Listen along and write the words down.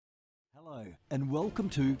Hello, and welcome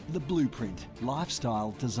to The Blueprint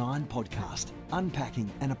Lifestyle Design Podcast, unpacking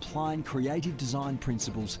and applying creative design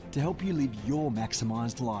principles to help you live your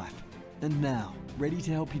maximised life. And now, ready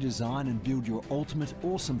to help you design and build your ultimate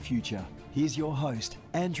awesome future, here's your host,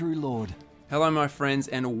 Andrew Lord. Hello, my friends,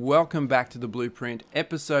 and welcome back to The Blueprint,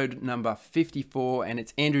 episode number 54, and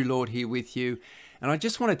it's Andrew Lord here with you. And I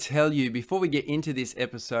just want to tell you, before we get into this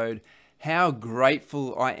episode, how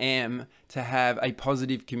grateful I am to have a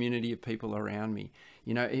positive community of people around me.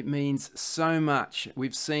 You know, it means so much.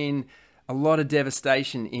 We've seen a lot of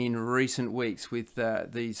devastation in recent weeks with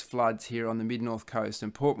these floods here on the mid-north coast,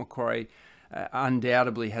 and Port Macquarie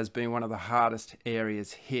undoubtedly has been one of the hardest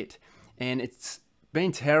areas hit. And it's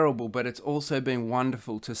been terrible, but it's also been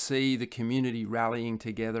wonderful to see the community rallying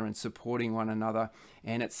together and supporting one another.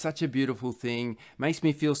 And it's such a beautiful thing. Makes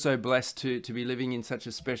me feel so blessed to be living in such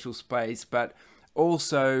a special space, but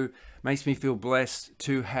also makes me feel blessed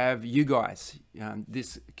to have you guys,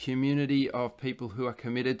 this community of people who are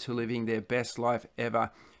committed to living their best life ever,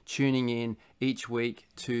 tuning in each week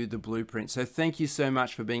to The Blueprint. So thank you so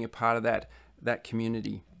much for being a part of that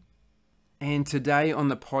community. And today on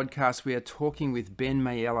the podcast, we are talking with Ben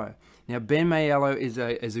Mailo. Now, Ben Mailo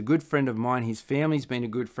is a good friend of mine. His family's been a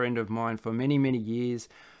good friend of mine for many, many years.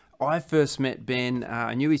 I first met Ben,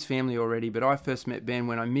 I knew his family already, but I first met Ben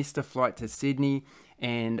when I missed a flight to Sydney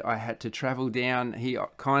and I had to travel down. He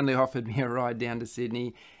kindly offered me a ride down to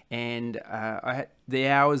Sydney, and the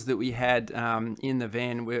hours that we had in the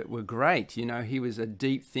van were great. You know, he was a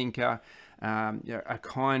deep thinker, a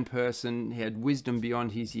kind person. He had wisdom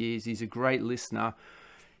beyond his years. He's a great listener.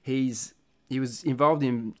 He was involved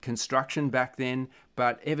in construction back then,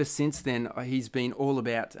 but ever since then, he's been all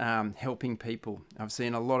about helping people. I've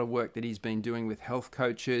seen a lot of work that he's been doing with health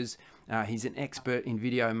coaches. He's an expert in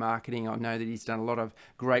video marketing. I know that he's done a lot of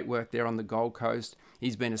great work there on the Gold Coast.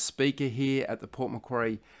 He's been a speaker here at the Port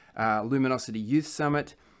Macquarie Luminosity Youth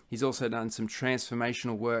Summit. He's also done some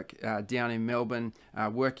transformational work down in Melbourne,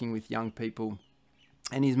 working with young people.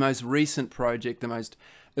 And his most recent project, the most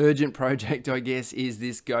urgent project, I guess, is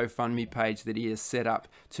this GoFundMe page that he has set up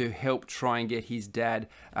to help try and get his dad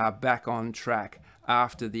back on track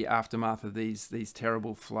after the aftermath of these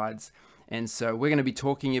terrible floods. And so we're going to be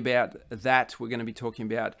talking about that. We're going to be talking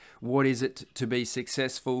about what is it to be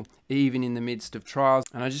successful even in the midst of trials.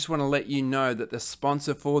 And I just want to let you know that the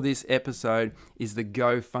sponsor for this episode is the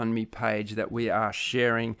GoFundMe page that we are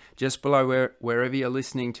sharing just below wherever you're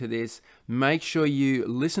listening to this. Make sure you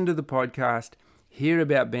listen to the podcast, hear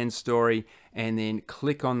about Ben's story, and then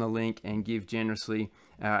click on the link and give generously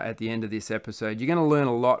at the end of this episode. You're going to learn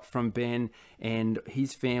a lot from Ben and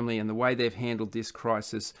his family and the way they've handled this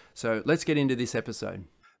crisis. So let's get into this episode.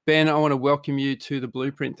 Ben, I want to welcome you to The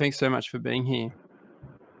Blueprint. Thanks so much for being here.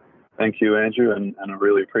 Thank you, Andrew, and I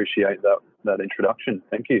really appreciate that introduction.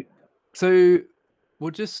 Thank you. So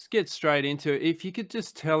we'll just get straight into it. If you could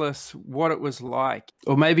just tell us what it was like,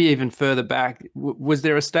 or maybe even further back, was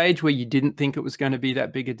there a stage where you didn't think it was going to be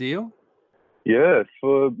that big a deal? Yeah,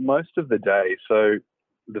 for most of the day. So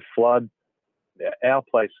the flood, our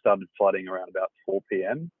place started flooding around about 4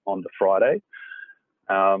 p.m. on the Friday.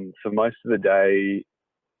 For most of the day,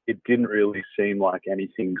 it didn't really seem like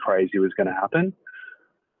anything crazy was going to happen.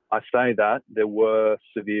 I say that there were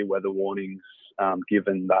severe weather warnings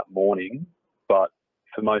given that morning, but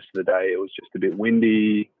for most of the day, it was just a bit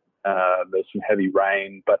windy. There's some heavy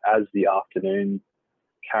rain, but as the afternoon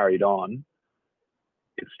carried on,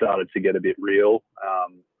 it started to get a bit real.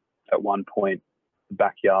 At one point, the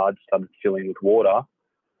backyard started filling with water,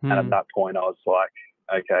 and at that point, I was like,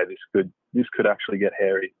 "Okay, this could actually get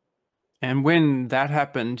hairy." And when that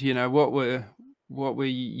happened, you know, what were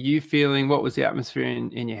you feeling? What was the atmosphere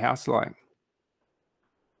in your house like?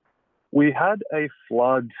 We had a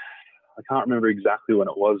flood. I can't remember exactly when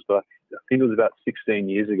it was, but I think it was about 16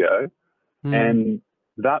 years ago, and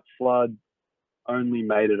that flood only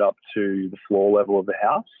made it up to the floor level of the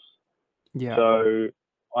house. Yeah. So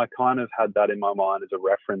I kind of had that in my mind as a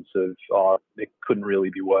reference of, it couldn't really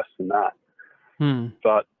be worse than that.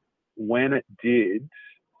 But when it did,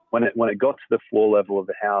 when it got to the floor level of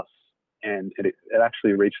the house, and it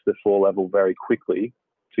actually reached the floor level very quickly.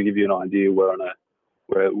 To give you an idea, we're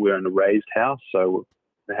in a raised house, so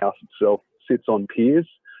the house itself sits on piers.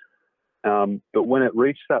 But when it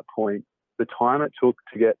reached that point, the time it took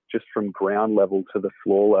to get just from ground level to the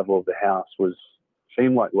floor level of the house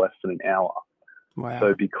seemed like less than an hour. Wow.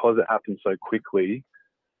 So because it happened so quickly,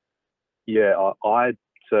 yeah, I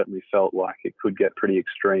certainly felt like it could get pretty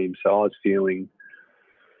extreme. So I was feeling,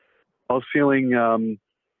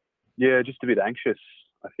 just a bit anxious.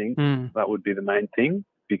 I think that would be the main thing,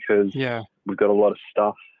 because we've got a lot of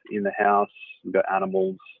stuff in the house. We've got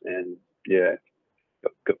animals, and yeah,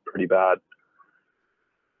 got pretty bad.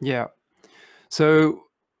 Yeah. So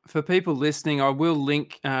for people listening, I will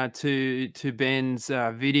link to Ben's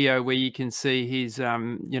video where you can see his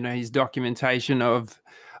his documentation of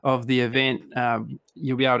the event.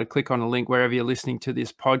 You'll be able to click on a link wherever you're listening to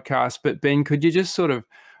this podcast. But Ben, could you just sort of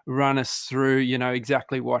run us through,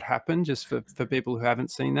 exactly what happened, just for people who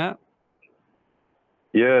haven't seen that?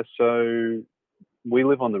 Yeah, so we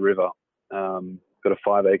live on the river. Got a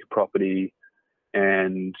 5-acre property,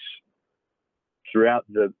 and throughout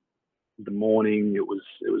the morning it was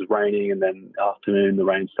raining, and then afternoon the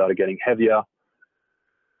rain started getting heavier.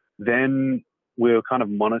 Then we were kind of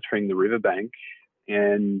monitoring the riverbank,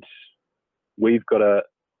 and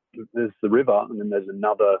there's the river, and then there's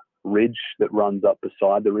another ridge that runs up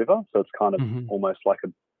beside the river. So it's kind of almost like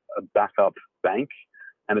a backup bank,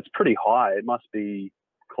 and it's pretty high. It must be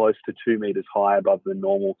close to 2 meters high above the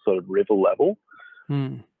normal sort of river level.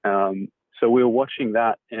 So we were watching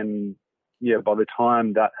that, and yeah, by the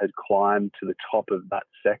time that had climbed to the top of that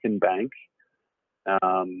second bank,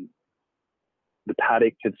 the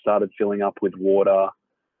paddock had started filling up with water,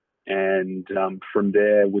 and from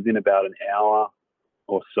there, within about an hour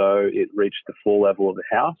or so, it reached the floor level of the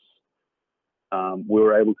house. We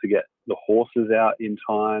were able to get the horses out in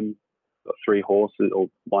time. Got 3 horses, or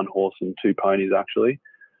 1 horse and 2 ponies actually.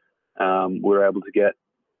 We were able to get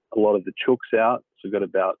a lot of the chooks out. So we got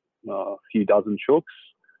about a few dozen chooks.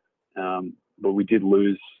 But we did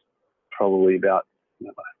lose probably about,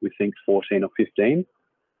 we think 14 or 15.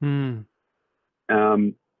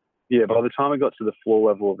 Yeah, by the time I got to the floor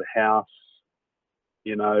level of the house,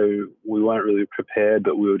 we weren't really prepared,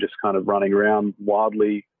 but we were just kind of running around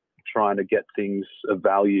wildly trying to get things of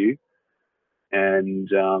value. And,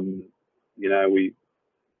 we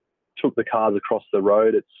took the cars across the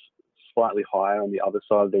road. It's slightly higher on the other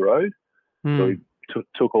side of the road. So we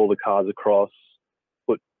took all the cars across,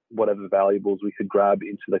 put whatever valuables we could grab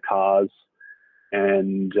into the cars.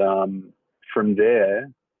 And from there,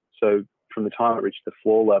 so from the time it reached the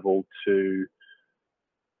floor level to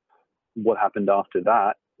what happened after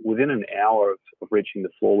that, within an hour of reaching the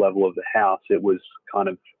floor level of the house, it was kind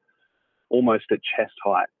of almost at chest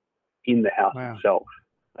height in the house itself.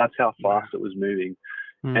 That's how fast it was moving.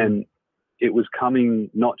 And it was coming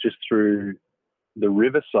not just through the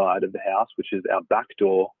river side of the house, which is our back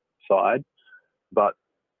door side, but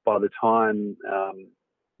by the time,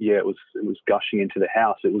 it was gushing into the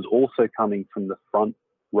house, it was also coming from the front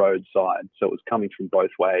road side. So it was coming from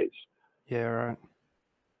both ways. Yeah, right.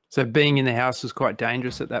 So being in the house was quite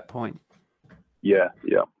dangerous at that point. Yeah.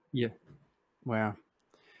 Wow.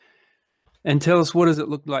 And tell us, what does it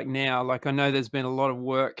look like now? Like, I know there's been a lot of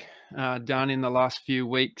work done in the last few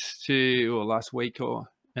weeks or last week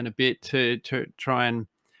and a bit to try and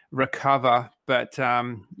recover. But,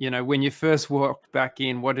 when you first walked back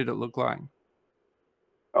in, what did it look like?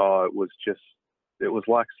 Oh, it was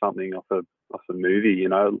like something off a movie,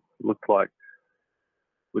 it looked like,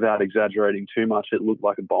 without exaggerating too much, it looked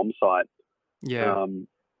like a bomb site. Yeah.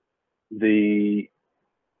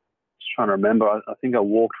 Just trying to remember, I think I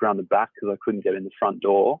walked around the back because I couldn't get in the front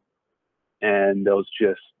door, and there was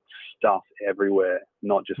just stuff everywhere,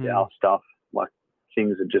 not just our stuff, like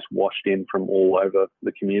things had just washed in from all over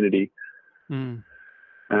the community.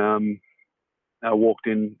 I walked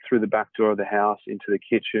in through the back door of the house into the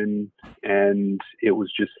kitchen, and it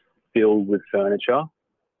was just filled with furniture.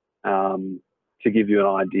 To give you an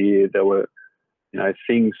idea, there were,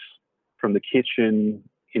 things from the kitchen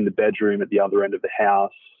in the bedroom at the other end of the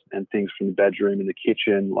house, and things from the bedroom in the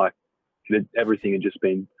kitchen, like everything had just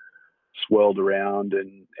been swirled around,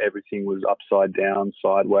 and everything was upside down,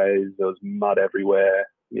 sideways. There was mud everywhere.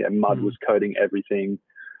 Yeah, mud was coating everything.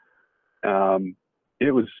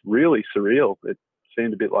 It was really surreal. It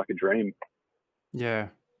seemed a bit like a dream. Yeah.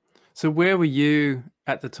 So where were you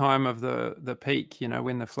at the time of the peak,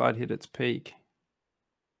 when the flood hit its peak?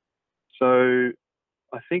 So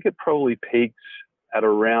I think it probably peaked at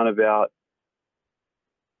around about,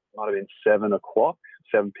 might have been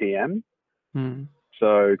 7 p.m.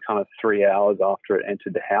 So kind of 3 hours after it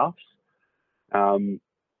entered the house.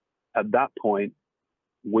 At that point,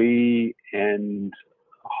 we and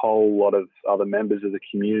a whole lot of other members of the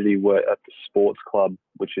community were at the sports club,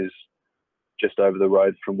 which is just over the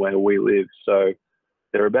road from where we live. So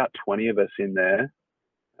there were about 20 of us in there.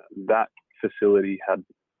 That facility had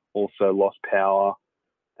also lost power.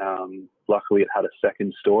 Luckily, it had a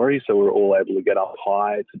second story, so we were all able to get up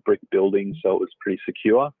high. It's a brick building, so it was pretty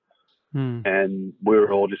secure. And we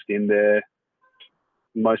were all just in there,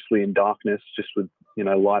 mostly in darkness, just with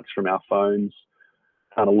lights from our phones,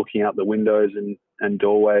 kind of looking out the windows and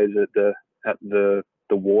doorways at the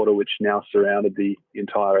water, which now surrounded the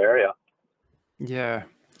entire area. Yeah.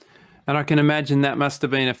 And I can imagine that must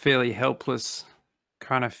have been a fairly helpless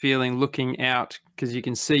kind of feeling looking out, because you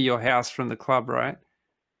can see your house from the club, right?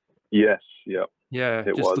 Yes, yep, Yeah,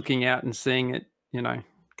 it just was. looking out and seeing it,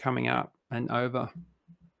 coming up and over.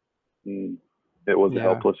 It was a Yeah,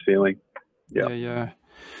 helpless feeling. Yeah. yeah.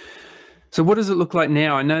 So what does it look like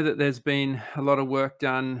now? I know that there's been a lot of work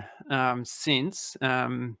done since.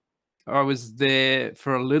 I was there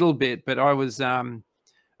for a little bit, but I was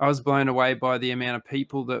blown away by the amount of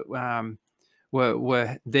people that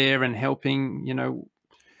were there and helping.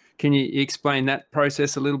 Can you explain that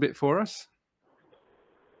process a little bit for us?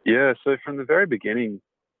 Yeah, so from the very beginning,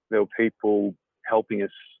 there were people helping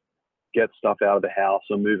us get stuff out of the house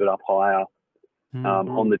or move it up higher.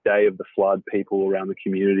 On the day of the flood, people around the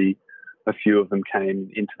community, a few of them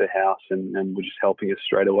came into the house and were just helping us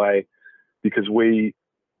straight away, because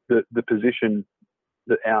the position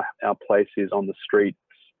that our place is on the street's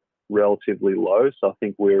relatively low. So I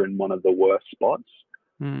think we're in one of the worst spots.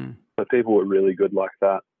 So people were really good like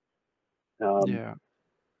that. Yeah.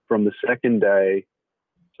 From the second day,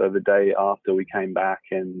 so the day after we came back,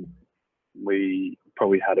 and we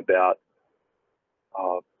probably had about,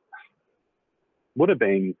 would have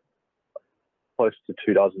been close to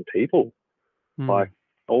 24 people. Like,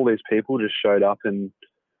 all these people just showed up and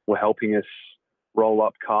were helping us roll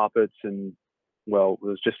up carpets, and well, there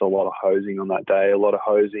was just a lot of hosing on that day, a lot of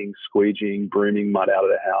hosing, squeegeeing, brooming mud out of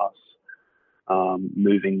the house,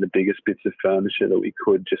 moving the biggest bits of furniture that we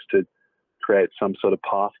could just to create some sort of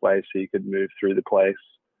pathway so you could move through the place.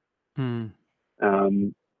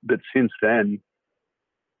 But since then,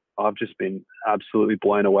 I've just been absolutely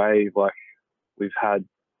blown away. Like, we've had,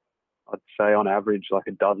 I'd say on average, like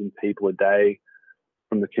 12 people a day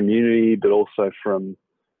from the community, but also from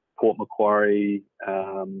Port Macquarie.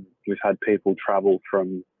 We've had people travel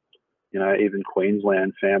from, even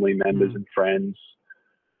Queensland, family members and friends.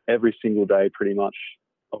 Every single day, pretty much,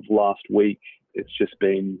 of last week, it's just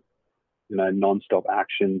been, non-stop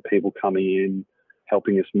action, people coming in,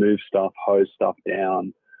 helping us move stuff, hose stuff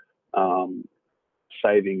down,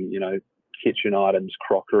 saving, kitchen items,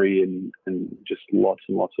 crockery, and just lots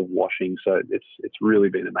and lots of washing. So it's really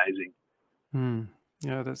been amazing.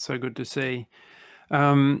 Yeah, that's so good to see.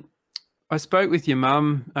 I spoke with your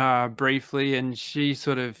mum briefly, and she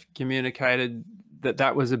sort of communicated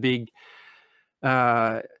that was a big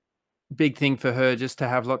thing for her, just to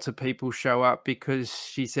have lots of people show up, because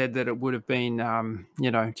she said that it would have been,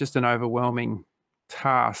 just an overwhelming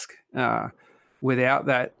task without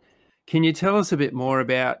that. Can you tell us a bit more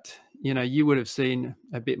about, you would have seen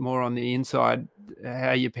a bit more on the inside,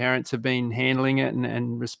 how your parents have been handling it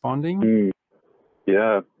and responding?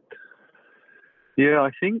 Yeah.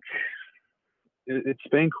 I think it's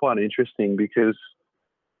been quite interesting because,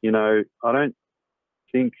 I don't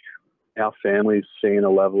think our family's seen a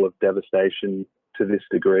level of devastation to this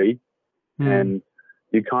degree. And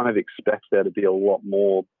you kind of expect there to be a lot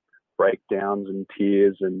more breakdowns and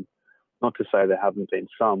tears, and not to say there haven't been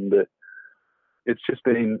some, but it's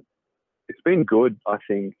been good, I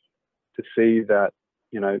think, to see that,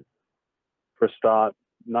 for a start,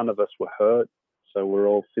 none of us were hurt, so we're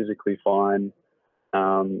all physically fine.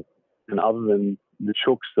 And other than the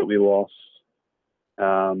chooks that we lost,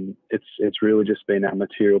 it's really just been our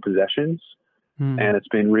material possessions. And it's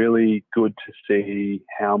been really good to see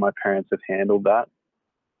how my parents have handled that.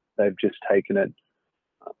 They've just taken it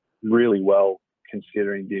really well,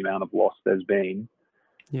 considering the amount of loss there's been.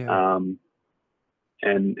 Yeah.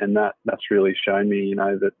 And that's really shown me,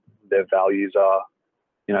 that their values are,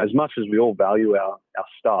 as much as we all value our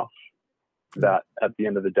stuff, that at the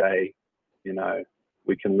end of the day,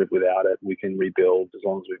 we can live without it. We can rebuild as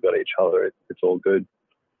long as we've got each other. It's all good.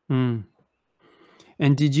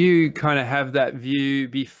 And did you kind of have that view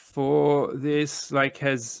before this? Like,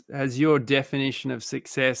 has your definition of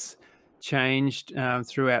success changed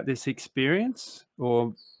throughout this experience,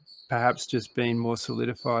 or perhaps just been more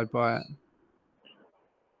solidified by it?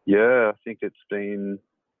 Yeah, I think it's been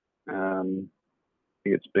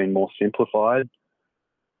more simplified.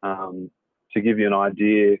 To give you an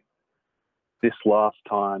idea, this last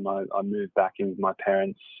time I moved back in with my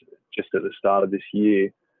parents just at the start of this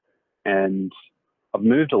year, and I've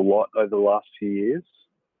moved a lot over the last few years,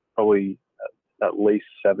 probably at least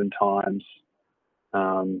 7 times.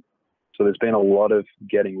 So there's been a lot of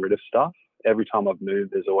getting rid of stuff. Every time I've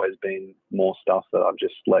moved, there's always been more stuff that I've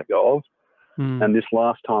just let go of. And this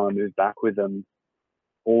last time I moved back with them,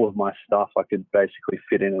 all of my stuff I could basically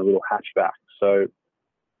fit in a little hatchback. So,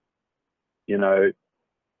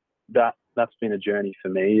 that's been a journey for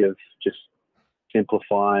me of just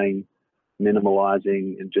simplifying,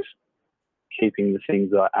 minimalizing, and just keeping the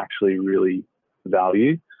things that I actually really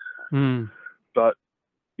value. But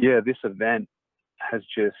yeah, this event has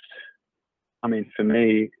just, I mean, for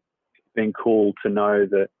me, it's been cool to know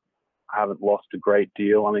that I haven't lost a great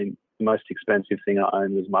deal. I mean, the most expensive thing I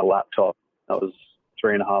owned was my laptop. That was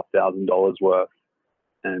 $3,500 worth.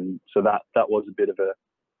 And so that was a bit of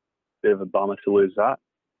a bummer to lose that.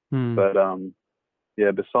 But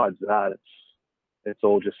yeah, besides that, it's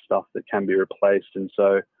all just stuff that can be replaced. And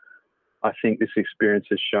so I think this experience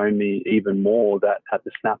has shown me even more that at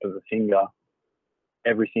the snap of a finger,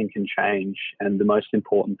 everything can change. And the most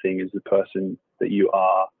important thing is the person that you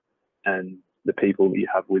are and the people that you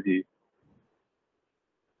have with you.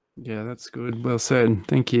 Yeah, that's good. Well said.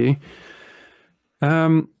 Thank you.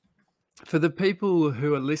 For the people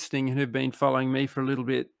who are listening and who've been following me for a little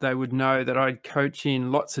bit, they would know that I coach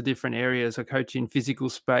in lots of different areas. I coach in physical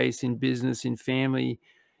space, in business, in family,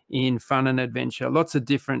 in fun and adventure, lots of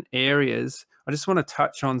different areas. I just want to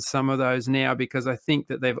touch on some of those now because I think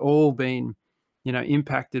that they've all been,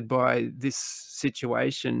 impacted by this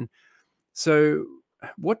situation. So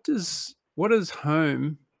what does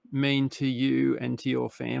home mean to you and to your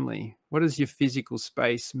family? What does your physical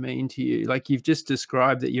space mean to you? Like you've just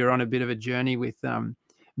described that you're on a bit of a journey with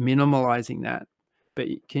minimalizing that, but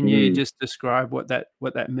can you just describe what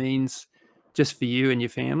that means just for you and your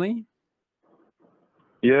family?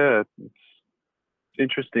 Yeah, it's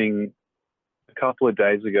interesting. A couple of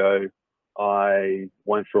days ago, I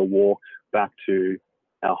went for a walk back to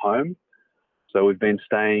our home. So we've been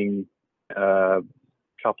staying a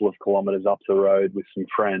couple of kilometers up the road with some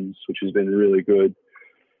friends, which has been really good.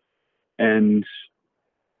 And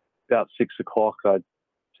about 6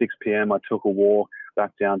 p.m., I took a walk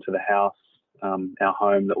back down to the house, our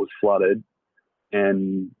home that was flooded,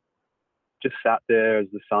 and just sat there as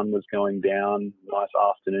the sun was going down, nice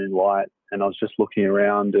afternoon light. And I was just looking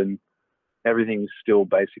around, and everything's still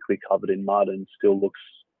basically covered in mud and still looks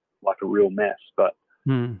like a real mess. But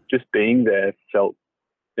just being there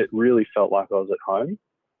really felt like I was at home.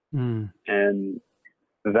 And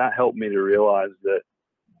that helped me to realize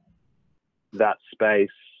that space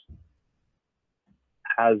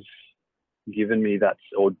has given me that,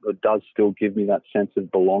 or does still give me that sense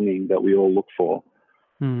of belonging that we all look for,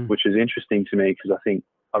 which is interesting to me because I think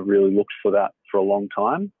I've really looked for that for a long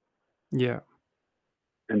time. Yeah.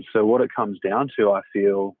 And so what it comes down to, I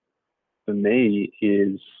feel, for me,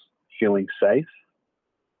 is feeling safe,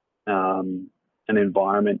 an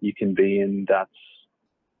environment you can be in that's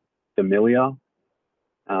familiar,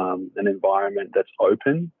 an environment that's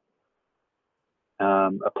open,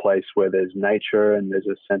 a place where there's nature and there's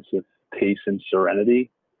a sense of peace and serenity,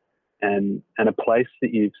 and a place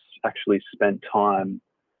that you've actually spent time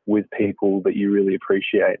with people that you really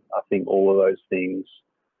appreciate. I think all of those things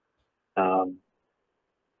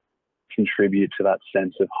contribute to that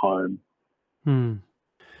sense of home.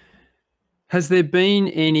 Has there been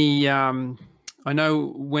any, I know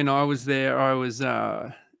when I was there,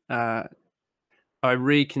 I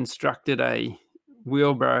reconstructed a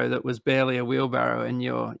wheelbarrow that was barely a wheelbarrow, and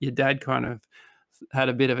your dad kind of had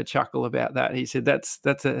a bit of a chuckle about that. He said that's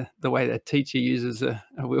the way a teacher uses a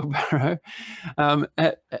wheelbarrow.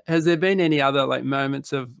 Has there been any other like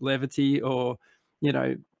moments of levity or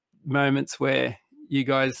moments where you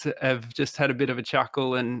guys have just had a bit of a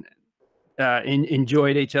chuckle and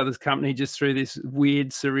enjoyed each other's company just through this weird,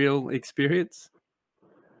 surreal experience?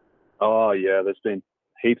 Oh yeah, there's been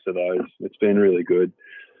heaps of those. It's been really good.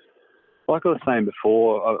 Like I was saying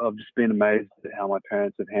before, I've just been amazed at how my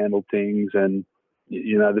parents have handled things, and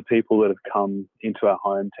the people that have come into our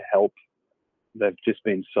home to help, they've just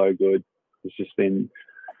been so good. There's just been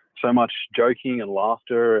so much joking and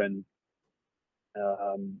laughter and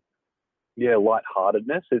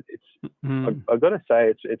lightheartedness. I've got to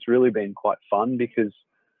say it's really been quite fun because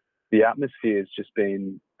the atmosphere has just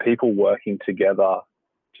been people working together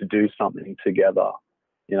to do something together.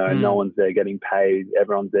 No one's there getting paid.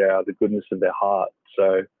 Everyone's there out of the goodness of their heart.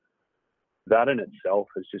 So that in itself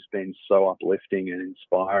has just been so uplifting and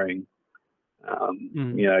inspiring.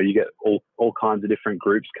 You get all kinds of different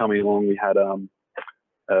groups coming along. We had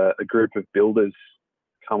a group of builders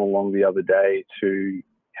come along the other day to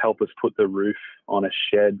help us put the roof on a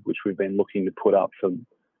shed, which we've been looking to put up for a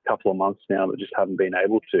couple of months now, but just haven't been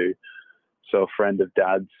able to. So a friend of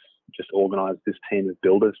Dad's just organised this team of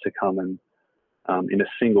builders to come, and in a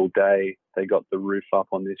single day, they got the roof up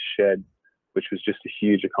on this shed, which was just a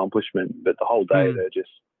huge accomplishment. But the whole day, they're just,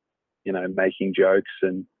 making jokes.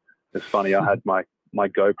 And it's funny, I had my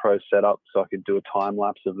GoPro set up so I could do a time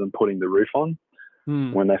lapse of them putting the roof on.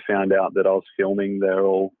 When they found out that I was filming, they're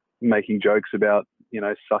all making jokes about,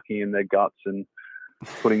 sucking in their guts and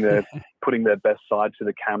putting their best side to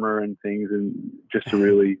the camera and things, and just a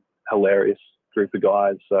really hilarious group of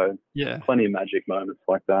guys. So Yeah. plenty of magic moments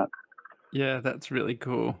like that. Yeah, that's really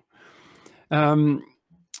cool.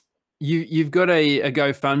 You've got a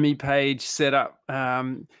GoFundMe page set up.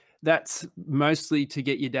 That's mostly to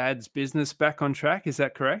get your dad's business back on track. Is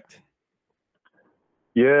that correct?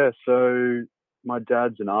 Yeah. So my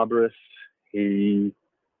dad's an arborist. He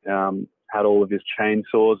had all of his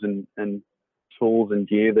chainsaws and tools and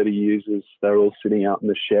gear that he uses. They're all sitting out in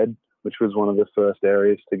the shed, which was one of the first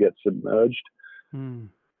areas to get submerged. Mm.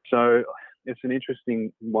 So it's an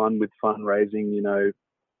interesting one with fundraising.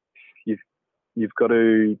 You've got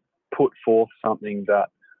to put forth something that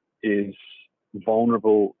is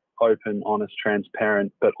vulnerable, open, honest,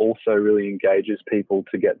 transparent, but also really engages people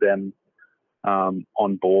to get them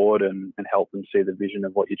on board and help them see the vision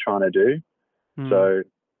of what you're trying to do. Mm. So,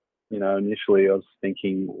 initially I was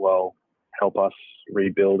thinking, well, help us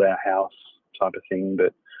rebuild our house type of thing.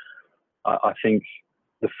 But I think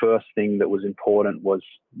the first thing that was important was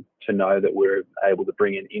to know that we're able to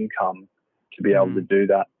bring in income to be able to do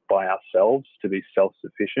that by ourselves, to be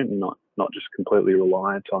self-sufficient and not just completely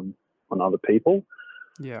reliant on other people.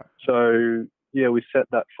 Yeah. So, we set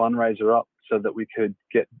that fundraiser up so that we could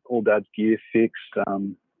get all Dad's gear fixed,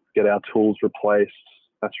 get our tools replaced.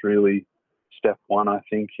 That's really step one, I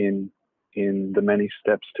think, in the many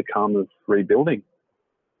steps to come of rebuilding.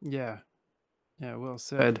 Yeah. Yeah, well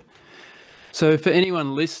said. So for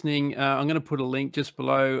anyone listening, I'm going to put a link just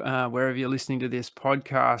below wherever you're listening to this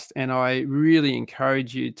podcast, and I really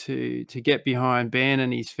encourage you to get behind Ben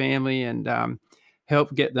and his family and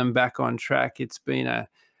help get them back on track. It's been a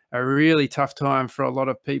really tough time for a lot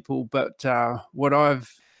of people, but what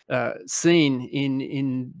I've seen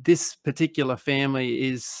in this particular family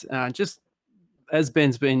is just, as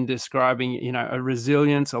Ben's been describing, a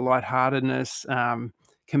resilience, a lightheartedness,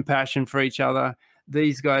 compassion for each other.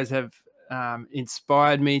 These guys have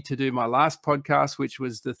inspired me to do my last podcast, which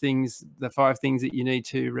was the 5 things that you need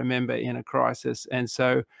to remember in a crisis. And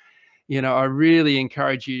so, I really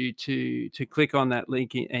encourage you to click on that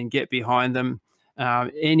link and get behind them.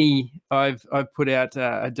 I've put out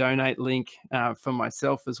a donate link for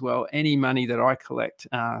myself as well. Any money that I collect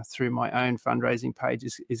through my own fundraising page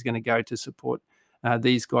is going to go to support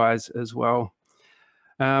these guys as well.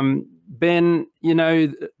 Ben, you know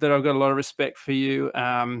that I've got a lot of respect for you.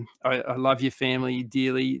 I love your family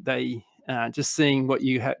dearly. They just seeing what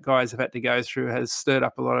you guys have had to go through has stirred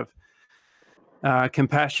up a lot of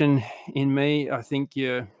compassion in me. I think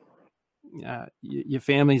your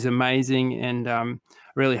family's amazing, and I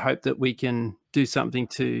really hope that we can do something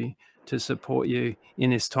to support you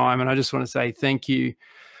in this time. And I just want to say thank you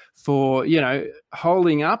for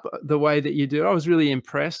holding up the way that you do. I was really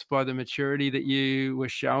impressed by the maturity that you were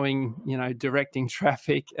showing, directing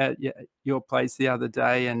traffic at your place the other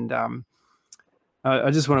day, and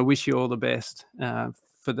I just want to wish you all the best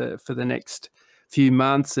for the next few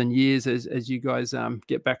months and years as you guys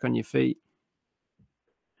get back on your feet.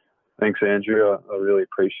 Thanks, Andrew. I really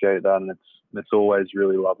appreciate that, and it's always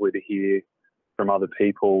really lovely to hear from other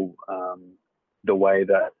people the way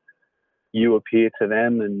that you appear to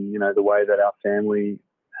them, and the way that our family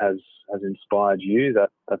has inspired you.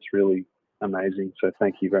 That's really amazing. So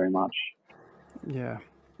thank you very much. Yeah,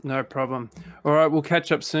 no problem. All right, we'll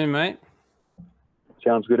catch up soon, mate.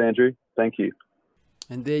 Sounds good, Andrew. Thank you.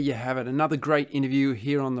 And there you have it, another great interview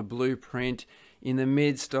here on The Blueprint. In the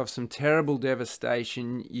midst of some terrible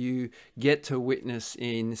devastation, you get to witness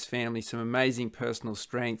in this family some amazing personal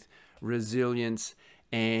strength, resilience,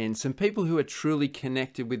 and some people who are truly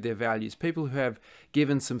connected with their values, people who have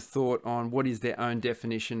given some thought on what is their own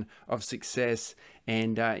definition of success,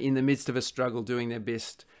 and in the midst of a struggle doing their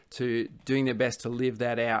best to live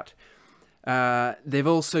that out. They've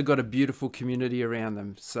also got a beautiful community around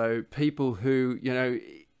them. So people who,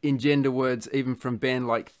 engender words even from Ben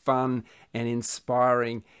like fun and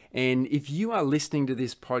inspiring. And if you are listening to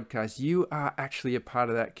this podcast, you are actually a part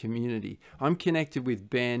of that community. I'm connected with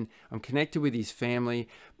Ben, I'm connected with his family,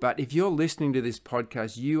 but if you're listening to this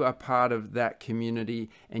podcast, you are part of that community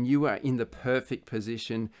and you are in the perfect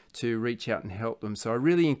position to reach out and help them. So I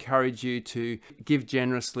really encourage you to give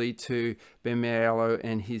generously to Ben Mailo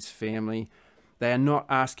and his family. They are not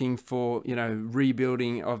asking for,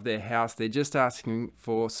 rebuilding of their house. They're just asking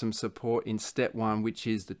for some support in step 1, which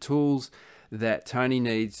is the tools that Tony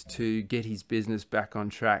needs to get his business back on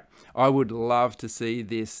track. I would love to see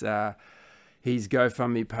this, his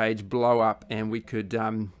GoFundMe page blow up, and we could,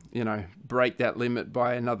 break that limit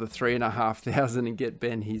by another 3,500 and get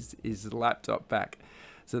Ben his laptop back.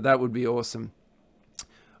 So that would be awesome.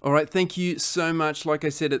 All right, thank you so much. Like I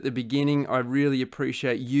said at the beginning, I really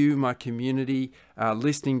appreciate you, my community,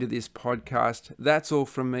 listening to this podcast. That's all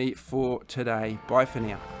from me for today. Bye for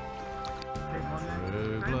now.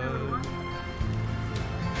 True blue.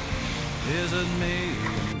 Is it me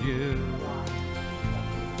and you?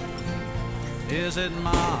 Is it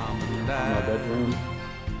mom and dad? My bedroom,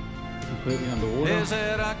 completely underwater. Is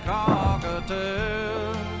it a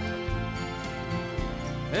cockatoo?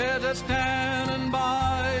 Is it standing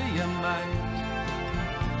by your mate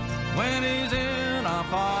when he's in a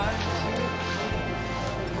fight?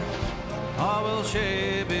 Or will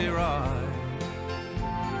she be right?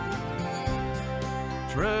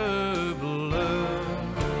 True blue.